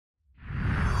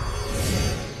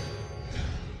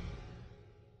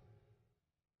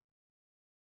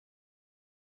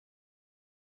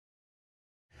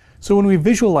So when we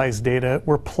visualize data,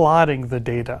 we're plotting the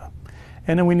data.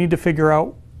 And then we need to figure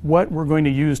out what we're going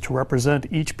to use to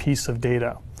represent each piece of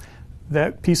data.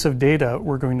 That piece of data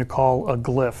we're going to call a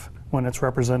glyph when it's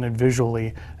represented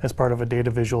visually as part of a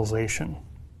data visualization.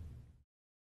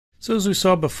 So as we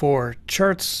saw before,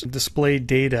 charts display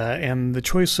data, and the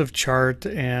choice of chart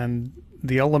and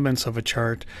the elements of a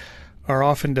chart are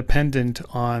often dependent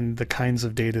on the kinds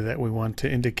of data that we want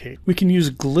to indicate. We can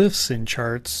use glyphs in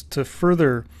charts to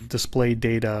further display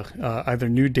data, either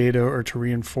new data or to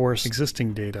reinforce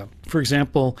existing data. For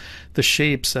example, the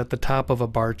shapes at the top of a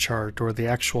bar chart, or the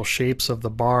actual shapes of the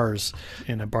bars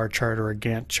in a bar chart or a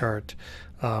Gantt chart,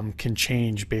 can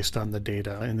change based on the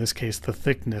data. In this case, the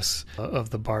thickness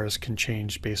of the bars can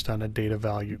change based on a data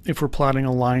value. If we're plotting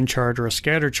a line chart or a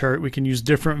scatter chart, we can use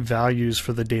different values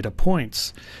for the data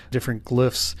points, different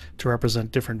glyphs to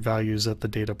represent different values at the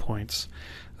data points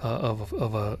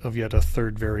of yet a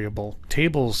third variable.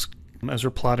 Tables, as we're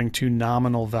plotting two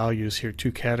nominal values here,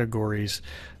 two categories,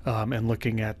 and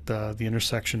looking at the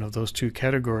intersection of those two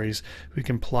categories, we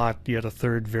can plot yet a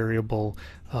third variable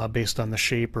based on the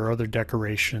shape or other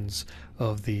decorations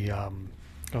of the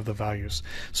values.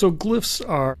 So glyphs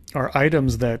are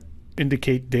items that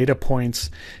indicate data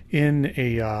points in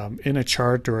a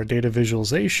chart or a data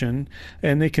visualization,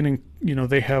 and they can,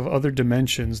 they have other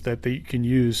dimensions that they can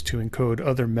use to encode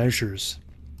other measures.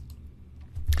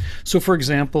 So for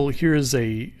example, here's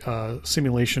a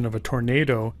simulation of a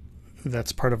tornado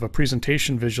that's part of a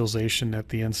presentation visualization at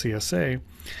the NCSA.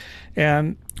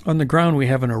 And on the ground we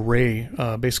have an array,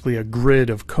 basically a grid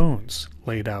of cones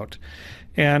laid out.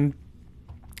 And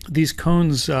these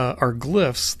cones are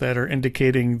glyphs that are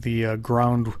indicating the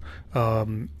ground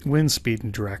wind speed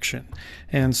and direction.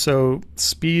 And so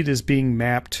speed is being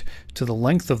mapped to the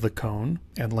length of the cone,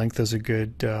 and length is a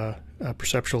good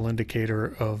perceptual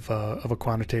indicator of a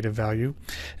quantitative value.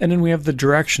 And then we have the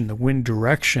direction. The wind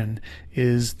direction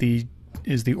is the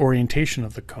orientation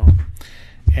of the cone.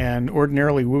 And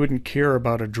ordinarily we wouldn't care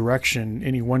about a direction,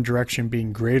 any one direction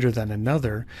being greater than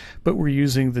another, but we're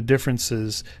using the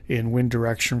differences in wind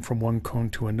direction from one cone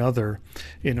to another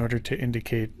in order to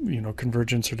indicate,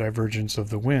 convergence or divergence of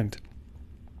the wind.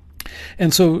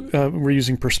 And so we're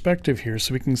using perspective here,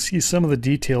 so we can see some of the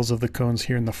details of the cones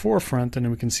here in the forefront, and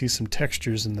then we can see some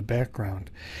textures in the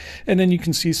background. And then you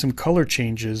can see some color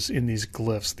changes in these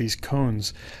glyphs. These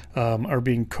cones are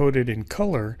being coded in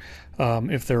color.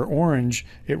 If they're orange,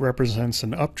 it represents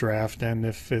an updraft, and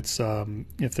if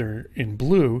they're in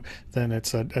blue, then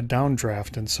it's a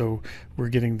downdraft. And so we're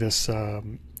getting this.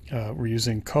 We're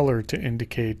using color to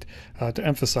indicate, to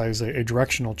emphasize a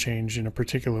directional change in a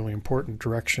particularly important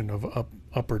direction of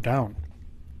up or down.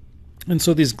 And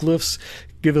so these glyphs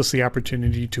give us the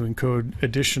opportunity to encode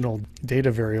additional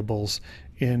data variables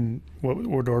in what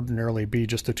would ordinarily be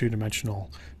just a two-dimensional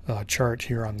chart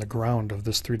here on the ground of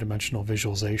this three-dimensional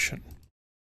visualization.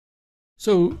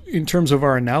 So in terms of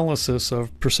our analysis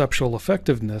of perceptual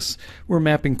effectiveness, we're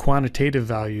mapping quantitative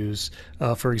values,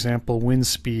 for example, wind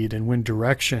speed and wind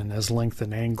direction as length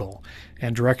and angle.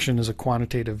 And direction is a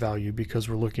quantitative value because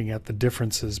we're looking at the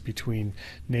differences between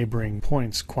neighboring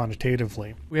points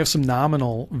quantitatively. We have some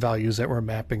nominal values that we're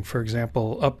mapping. For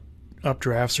example,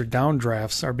 updrafts or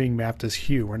downdrafts are being mapped as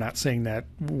hue. We're not saying that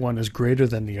one is greater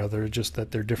than the other, just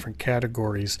that they're different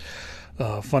categories,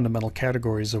 fundamental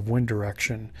categories of wind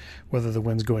direction, whether the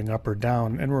wind's going up or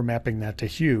down, and we're mapping that to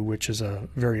hue, which is a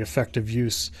very effective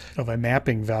use of a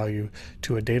mapping value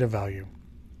to a data value.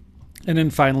 And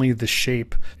then finally, the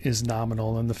shape is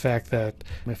nominal, and the fact that,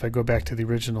 if I go back to the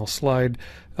original slide,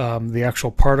 the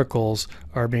actual particles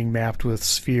are being mapped with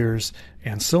spheres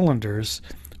and cylinders,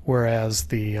 whereas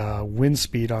the wind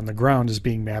speed on the ground is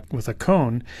being mapped with a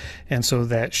cone. And so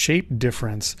that shape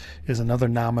difference is another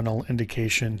nominal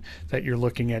indication that you're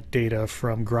looking at data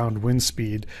from ground wind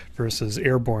speed versus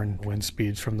airborne wind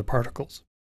speeds from the particles.